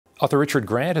Author Richard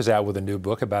Grant is out with a new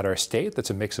book about our state that's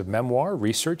a mix of memoir,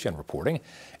 research, and reporting,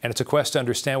 and it's a quest to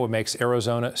understand what makes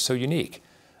Arizona so unique.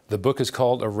 The book is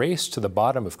called A Race to the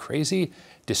Bottom of Crazy,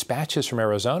 Dispatches from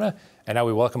Arizona, and now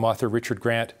we welcome author Richard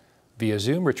Grant via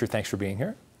Zoom. Richard, thanks for being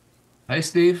here. Hey,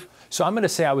 Steve. So I'm going to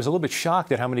say I was a little bit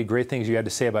shocked at how many great things you had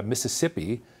to say about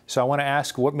Mississippi. So I want to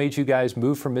ask, what made you guys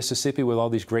move from Mississippi with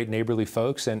all these great neighborly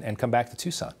folks and come back to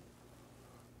Tucson?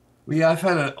 Well, yeah, I've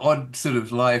had an odd sort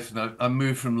of life. I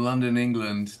moved from London,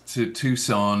 England to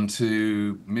Tucson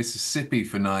to Mississippi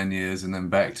for 9 years and then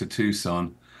back to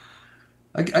Tucson.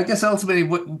 I guess ultimately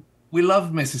we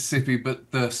loved Mississippi, but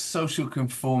the social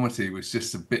conformity was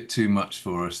just a bit too much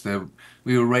for us.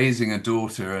 We were raising a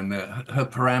daughter and her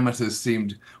parameters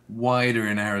seemed wider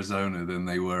in Arizona than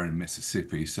they were in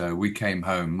Mississippi. So we came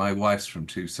home. My wife's from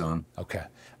Tucson. Okay.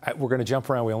 We're going to jump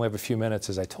around. We only have a few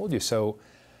minutes, as I told you. So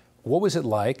what was it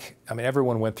like? I mean,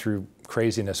 everyone went through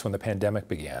craziness when the pandemic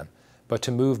began, but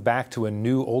to move back to a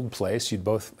new old place, you'd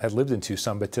both had lived in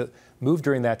Tucson, but to move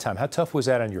during that time, how tough was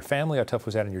that on your family? How tough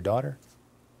was that on your daughter?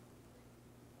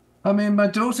 I mean, my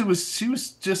daughter she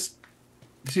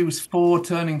was 4,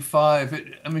 turning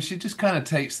 5. I mean, she just kind of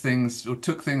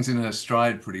took things in her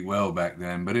stride pretty well back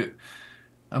then. But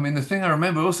I mean, the thing I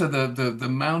remember also, the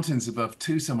mountains above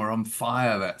Tucson were on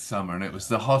fire that summer, and it was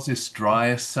the hottest,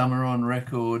 driest summer on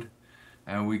record.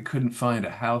 And we couldn't find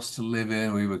a house to live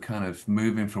in. We were kind of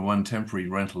moving from one temporary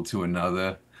rental to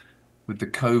another. With the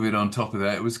COVID on top of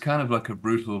that, it was kind of like a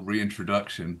brutal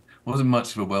reintroduction. Wasn't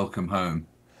much of a welcome home.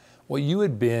 Well, you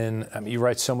had been, I mean, you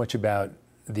write so much about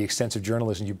the extensive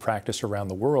journalism you practiced around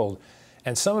the world,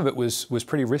 and some of it was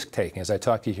pretty risk-taking. As I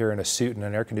talked to you here in a suit in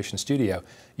an air-conditioned studio,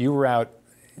 you were out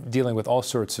dealing with all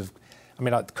sorts of, I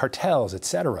mean, cartels, et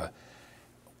cetera.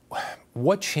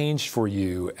 What changed for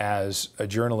you as a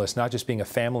journalist, not just being a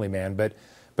family man, but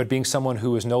being someone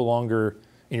who is no longer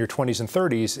in your 20s and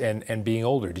 30s and being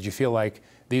older? Did you feel like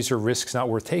these are risks not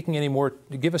worth taking anymore?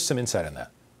 Give us some insight on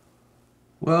that.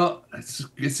 Well,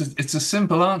 it's a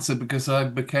simple answer because I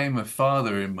became a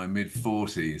father in my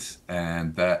mid-40s,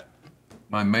 and that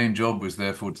my main job was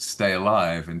therefore to stay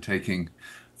alive, and taking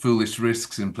foolish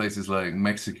risks in places like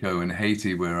Mexico and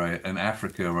Haiti and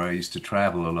Africa, where I used to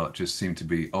travel a lot, just seemed to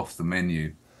be off the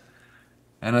menu.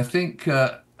 And I think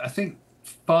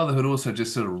fatherhood also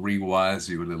just sort of rewires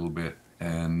you a little bit,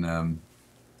 and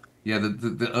yeah,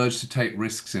 the urge to take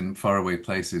risks in faraway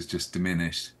places just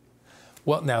diminished.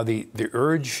 Well, now the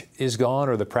urge is gone,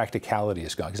 or the practicality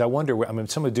is gone? Because I wonder, I mean,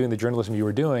 someone doing the journalism you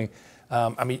were doing,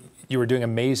 I mean, you were doing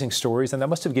amazing stories, and that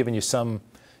must have given you some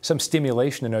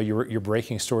stimulation to know you're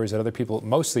breaking stories that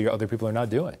mostly other people are not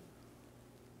doing.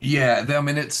 Yeah, I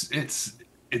mean, it's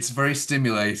very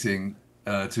stimulating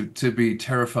to be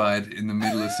terrified in the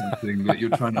middle of something that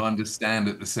you're trying to understand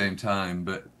at the same time.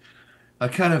 But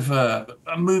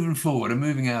I'm moving forward. I'm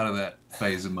moving out of that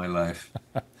phase of my life.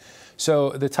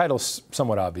 So the title's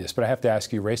somewhat obvious, but I have to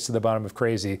ask you, Race to the Bottom of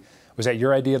Crazy, was that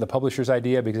your idea, the publisher's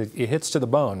idea? Because it hits to the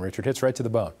bone, Richard, hits right to the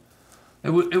bone.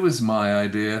 It was my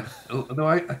idea, although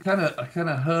I kind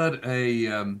of heard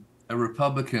a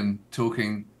Republican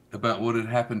talking about what had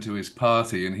happened to his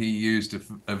party, and he used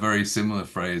a very similar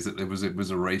phrase, that it was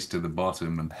a race to the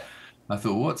bottom. And I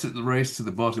thought, what's it the race to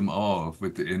the bottom of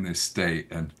in this state?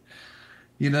 And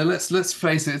you know, let's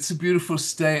face it, it's a beautiful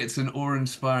state. It's an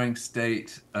awe-inspiring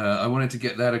state. I wanted to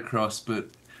get that across, but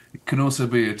it can also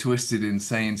be a twisted,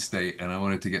 insane state, and I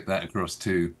wanted to get that across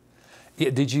too. Yeah,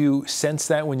 did you sense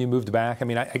that when you moved back? I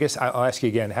mean, I guess I'll ask you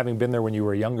again, having been there when you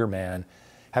were a younger man,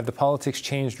 have the politics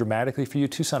changed dramatically for you?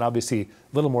 Tucson, obviously, a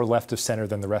little more left of center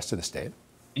than the rest of the state.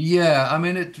 Yeah, I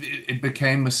mean, it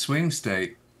became a swing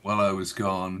state while I was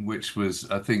gone, which was,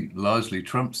 I think, largely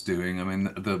Trump's doing. I mean,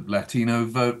 the Latino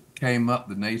vote came up,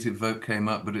 the native vote came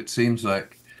up, but it seems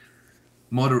like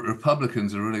moderate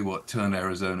Republicans are really what turned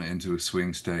Arizona into a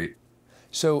swing state.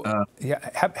 So, yeah,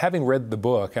 having read the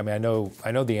book, I mean, I know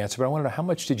the answer, but I want to know, how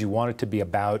much did you want it to be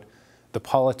about the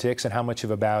politics, and how much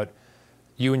of about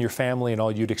you and your family and all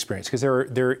you'd experienced? Because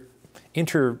there are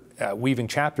interweaving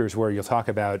chapters where you'll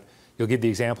give the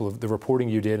example of the reporting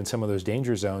you did in some of those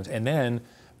danger zones, and then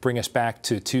bring us back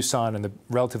to Tucson and the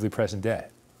relatively present day.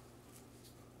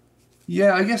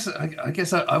 Yeah, I guess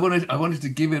I wanted to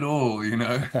give it all, you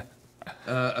know.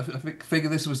 I figure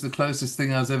this was the closest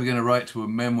thing I was ever going to write to a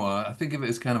memoir. I think of it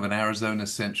as kind of an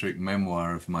Arizona-centric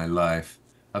memoir of my life.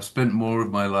 I've spent more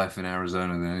of my life in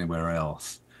Arizona than anywhere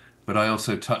else, but I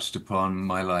also touched upon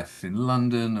my life in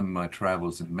London and my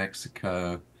travels in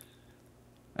Mexico.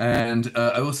 And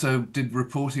I also did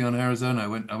reporting on Arizona. I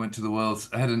went to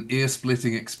I had an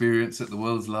ear-splitting experience at the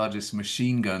world's largest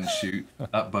machine gun shoot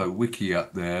up by Wiki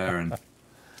up there, and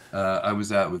I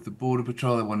was out with the Border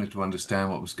Patrol. I wanted to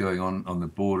understand what was going on the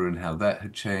border and how that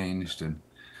had changed. And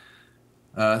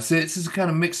so it's a kind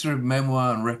of mixture of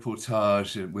memoir and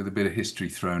reportage with a bit of history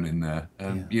thrown in there.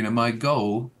 And, Yeah. my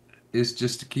goal is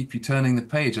just to keep you turning the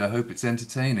page. I hope it's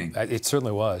entertaining. It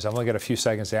certainly was. I've only got a few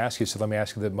seconds to ask you, so let me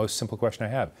ask you the most simple question I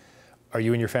have. Are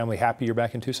you and your family happy you're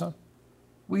back in Tucson?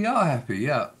 We are happy,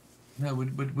 yeah. No, we're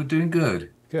doing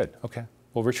good. Good, okay.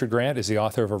 Well, Richard Grant is the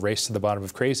author of A Race to the Bottom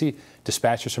of Crazy,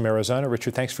 Dispatches from Arizona.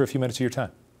 Richard, thanks for a few minutes of your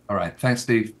time. All right. Thanks,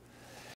 Steve.